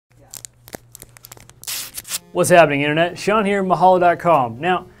What's happening, Internet? Sean here, Mahalo.com.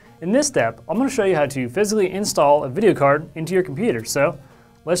 Now, in this step, I'm going to show you how to physically install a video card into your computer. So,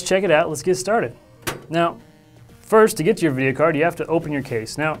 let's check it out. Let's get started. Now, first, to get to your video card, you have to open your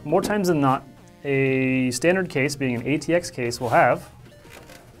case. Now, more times than not, a standard case, being an ATX case, will have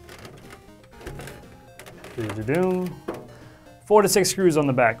 4 to 6 screws on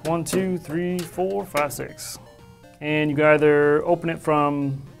the back. 1, 2, 3, 4, 5, 6. And you can either open it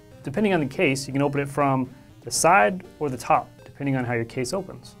from, depending on the case, you can open it from the side or the top, depending on how your case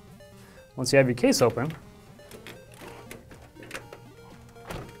opens. Once you have your case open,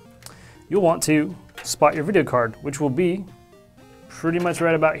 you'll want to spot your video card, which will be pretty much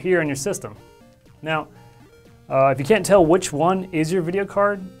right about here on your system. Now, if you can't tell which one is your video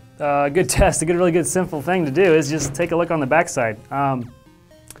card, a good test, a really good simple thing to do is just take a look on the back side.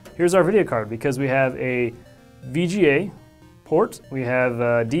 Here's our video card, because we have a VGA port, we have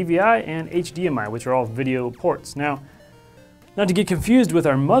DVI and HDMI, which are all video ports. Now, not to get confused with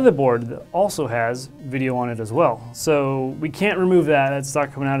our motherboard that also has video on it as well. So we can't remove that, that's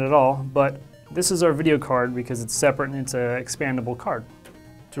not coming out at all, but this is our video card because it's separate and it's an expandable card.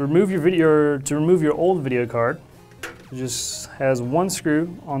 To remove your old video card, it just has one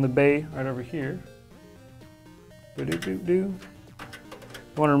screw on the bay right over here. You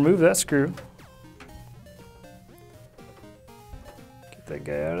want to remove that screw. Get that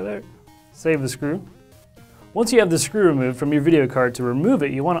guy out of there. Save the screw. Once you have the screw removed from your video card, to remove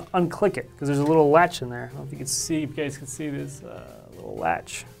it, you want to unclick it because there's a little latch in there. I don't know if you guys can see this little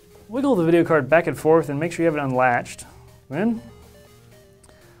latch. Wiggle the video card back and forth and make sure you have it unlatched. Then,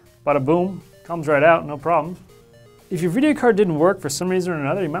 bada boom, comes right out, no problem. If your video card didn't work for some reason or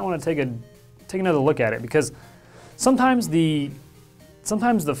another, you might want to take another look at it, because sometimes the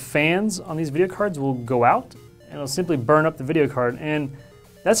fans on these video cards will go out and it'll simply burn up the video card, and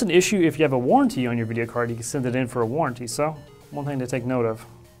that's an issue. If you have a warranty on your video card, you can send it in for a warranty, so one thing to take note of.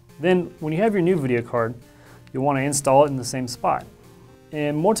 Then when you have your new video card, you'll want to install it in the same spot.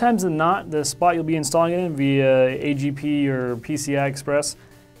 And more times than not, the spot you'll be installing it in via AGP or PCI Express,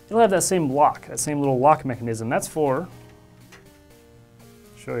 it'll have that same lock, that same little lock mechanism. That's for,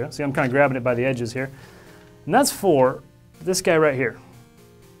 show you, see I'm kind of grabbing it by the edges here. And that's for this guy right here,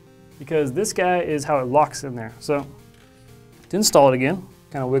 because this guy is how it locks in there. So to install it again,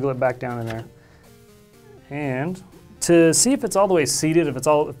 kind of wiggle it back down in there. And to see if it's all the way seated, if it's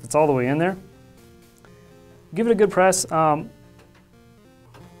all the way in there, give it a good press.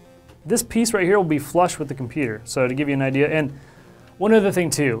 This piece right here will be flush with the computer, so to give you an idea. And one other thing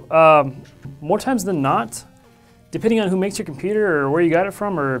too, more times than not, depending on who makes your computer or where you got it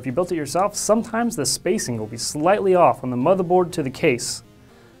from, or if you built it yourself, sometimes the spacing will be slightly off on the motherboard to the case.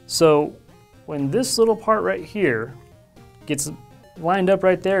 So when this little part right here gets lined up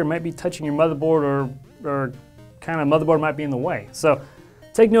right there, it might be touching your motherboard, or kind of motherboard might be in the way. So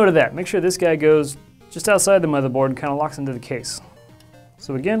take note of that. Make sure this guy goes just outside the motherboard and kind of locks into the case.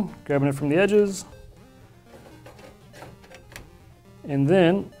 So again, grabbing it from the edges, and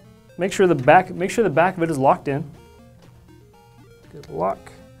then make sure the back of it is locked in. Good lock.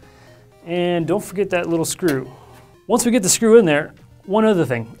 And don't forget that little screw. Once we get the screw in there, one other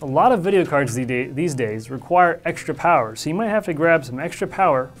thing, a lot of video cards these days require extra power, so you might have to grab some extra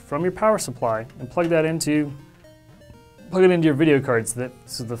power from your power supply and plug it into your video card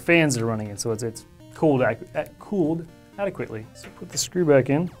so the fans are running it, so it's cooled adequately. So put the screw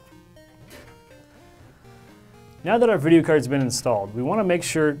back in. Now that our video card's been installed, we want to make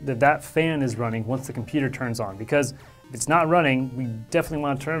sure that that fan is running once the computer turns on, because if it's not running, we definitely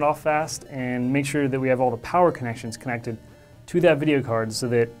want to turn it off fast and make sure that we have all the power connections connected to that video card so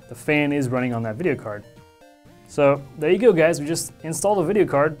that the fan is running on that video card. So there you go, guys. We just installed a video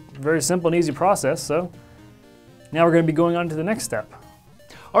card. Very simple and easy process. So now we're going to be going on to the next step.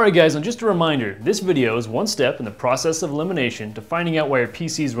 Alright guys, and just a reminder, this video is one step in the process of elimination to finding out why your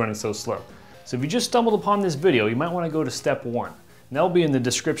PC is running so slow. So if you just stumbled upon this video, you might want to go to step 1, and that'll be in the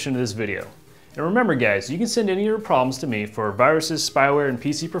description of this video. And remember guys, you can send any of your problems to me for viruses, spyware, and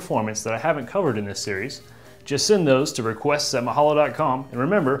PC performance that I haven't covered in this series. Just send those to requests@mahalo.com, and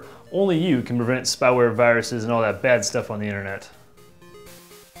remember, only you can prevent spyware, viruses, and all that bad stuff on the internet.